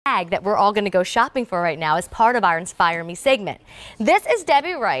bag that we're all going to go shopping for right now as part of our Inspire Me segment. This is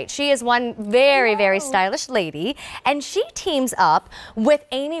Debbie Wright. She is one very, very stylish lady, and she teams up with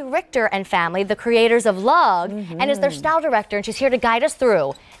Amy Richter and family, the creators of Lug, and is their style director, and she's here to guide us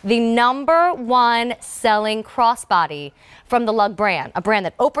through the #1 selling crossbody from the Lug brand, a brand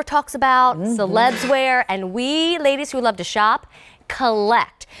that Oprah talks about, celebs wear, and we ladies who love to shop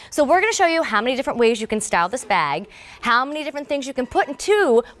collect. So we're going to show you how many different ways you can style this bag, how many different things you can put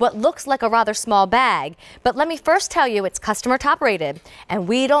into what looks like a rather small bag. But let me first tell you, it's customer top rated, and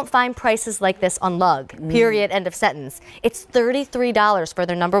we don't find prices like this on Lug, period, end of sentence. It's $33 for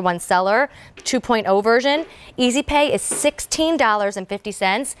their #1 seller, 2.0 version. Easy pay is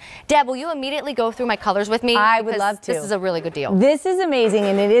 $16.50. Deb, will you immediately go through my colors with me? I would love to. This is a really good deal. This is amazing,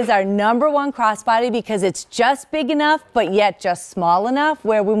 and it is our #1 crossbody because it's just big enough, but yet just small enough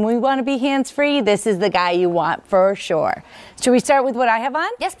where when we want to be hands-free, this is the guy you want for sure. Should we start with what I have on?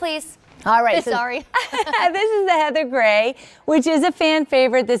 Yes, please. All right. Sorry. This is the Heather Gray, which is a fan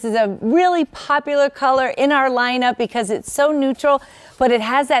favorite. This is a really popular color in our lineup because it's so neutral, but it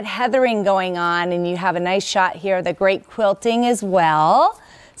has that heathering going on, and you have a nice shot here, the great quilting as well.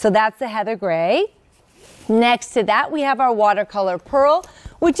 So that's the Heather Gray. Next to that, we have our watercolor pearl,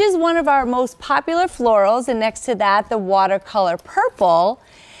 which is one of our most popular florals, and next to that, the watercolor purple.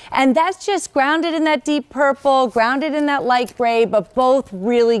 And that's just grounded in that deep purple, grounded in that light gray, but both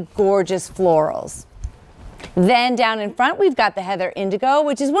really gorgeous florals. Then down in front, we've got the Heather Indigo,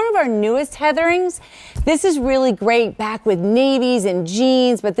 which is one of our newest heatherings. This is really great back with navies and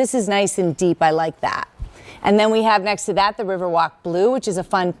jeans, but this is nice and deep. I like that. And then we have next to that the Riverwalk Blue, which is a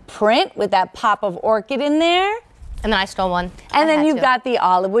fun print with that pop of orchid in there. And then I stole one. And then you've got the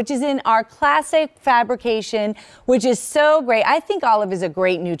olive, which is in our classic fabrication, which is so great. I think olive is a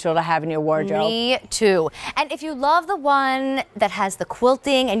great neutral to have in your wardrobe. Me too. And if you love the one that has the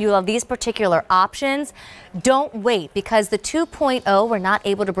quilting and you love these particular options, don't wait, because the 2.0, we're not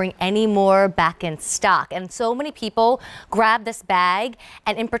able to bring any more back in stock. And so many people grab this bag,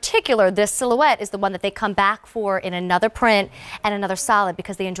 and in particular, this silhouette is the one that they come back for in another print and another solid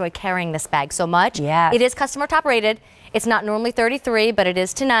because they enjoy carrying this bag so much. Yes. It is customer top rated. It's not normally $33, but it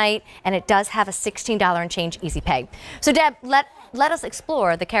is tonight, and it does have a $16 and change easy pay. So Deb, let us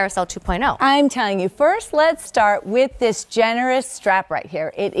explore the Carousel 2.0. I'm telling you, first let's start with this generous strap right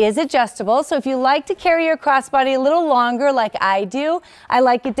here. It is adjustable, so if you like to carry your crossbody a little longer like I do, I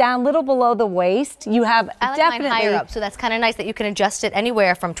like it down a little below the waist. You have I like mine higher up, so that's kind of nice that you can adjust it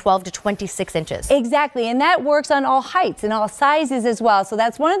anywhere from 12 to 26 inches. Exactly, and that works on all heights and all sizes as well, so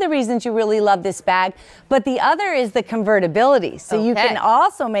that's one of the reasons you really love this bag. But the other is the convertibility, so you can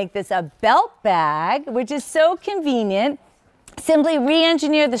also make this a belt bag, which is so convenient. Simply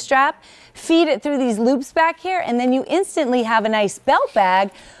re-engineer the strap, feed it through these loops back here, and then you instantly have a nice belt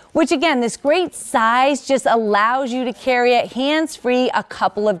bag, which again, this great size just allows you to carry it hands-free a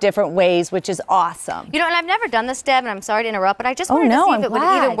couple of different ways, which is awesome. You know, and I've never done this, Deb, and I'm sorry to interrupt, but I just wanted to see if it would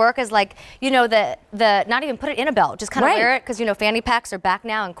even work as, like, you know, the not even put it in a belt, just kind of wear it, because, you know, fanny packs are back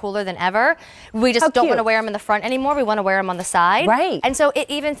now and cooler than ever. We just don't want to wear them in the front anymore. We want to wear them on the side. Right. And so it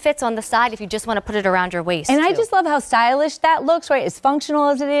even fits on the side if you just want to put it around your waist, And I just love how stylish that looks, right? As functional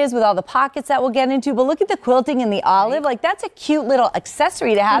as it is with all the pockets that we'll get into, but look at the quilting in the olive. Like, that's a cute little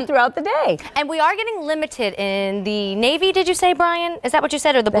accessory to have throughout the day. And we are getting limited in the navy, did you say, Brian? Is that what you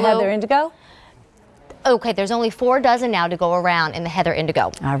said, or the blue? The Heather Indigo? Okay, there's only 4 dozen now to go around in the Heather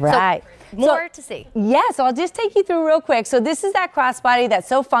Indigo. All right. So, more to see. Yeah, so I'll just take you through real quick. So this is that crossbody that's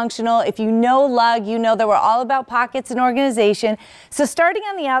so functional. If you know Lug, you know that we're all about pockets and organization. So starting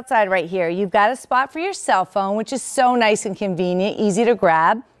on the outside right here, you've got a spot for your cell phone, which is so nice and convenient, easy to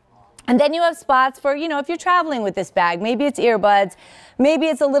grab. And then you have spots for, you know, if you're traveling with this bag, maybe it's earbuds, maybe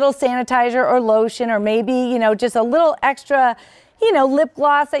it's a little sanitizer or lotion, or maybe, you know, just a little extra, you know, lip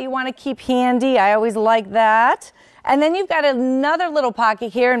gloss that you want to keep handy. I always like that. And then you've got another little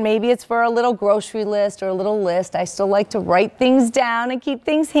pocket here, and maybe it's for a little grocery list or a little list. I still like to write things down and keep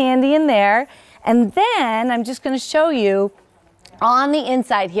things handy in there. And then I'm just going to show you on the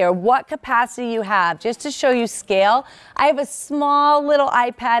inside here what capacity you have, just to show you scale. I have a small little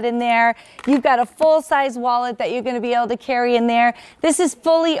iPad in there. You've got a full-size wallet that you're going to be able to carry in there. This is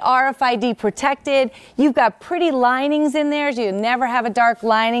fully RFID protected. You've got pretty linings in there, so you'll never have a dark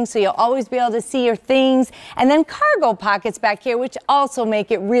lining, so you'll always be able to see your things. And then cargo pockets back here, which also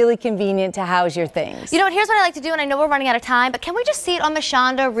make it really convenient to house your things. You know what, here's what I like to do, and I know we're running out of time, but can we just see it on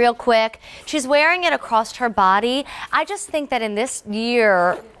Mashonda real quick? She's wearing it across her body. I just think that in this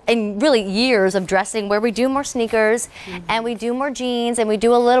year, in really years of dressing where we do more sneakers and we do more jeans and we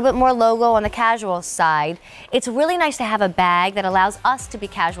do a little bit more logo on the casual side, it's really nice to have a bag that allows us to be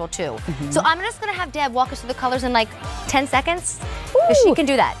casual too. So I'm just gonna have Deb walk us through the colors in like 10 seconds, because she can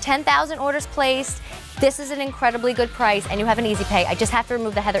do that. 10,000 orders placed. This is an incredibly good price, and you have an easy pay. I just have to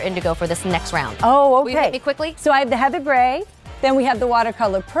remove the Heather Indigo for this next round. Oh, okay. Will you hit me quickly? So I have the Heather Gray, then we have the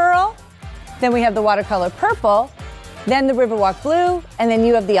Watercolor Pearl, then we have the Watercolor Purple, then the Riverwalk Blue, and then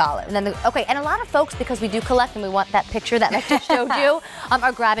you have the Olive. And then okay, and a lot of folks, because we do collect and we want that picture that I just showed you,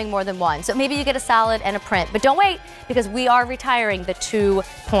 are grabbing more than one. So maybe you get a solid and a print, but don't wait, because we are retiring the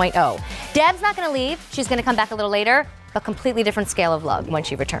 2.0. Deb's not gonna leave. She's gonna come back a little later, a completely different scale of lug when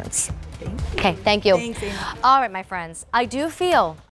she returns. Okay, thank you. Thanks, Amy. All right, my friends, I do feel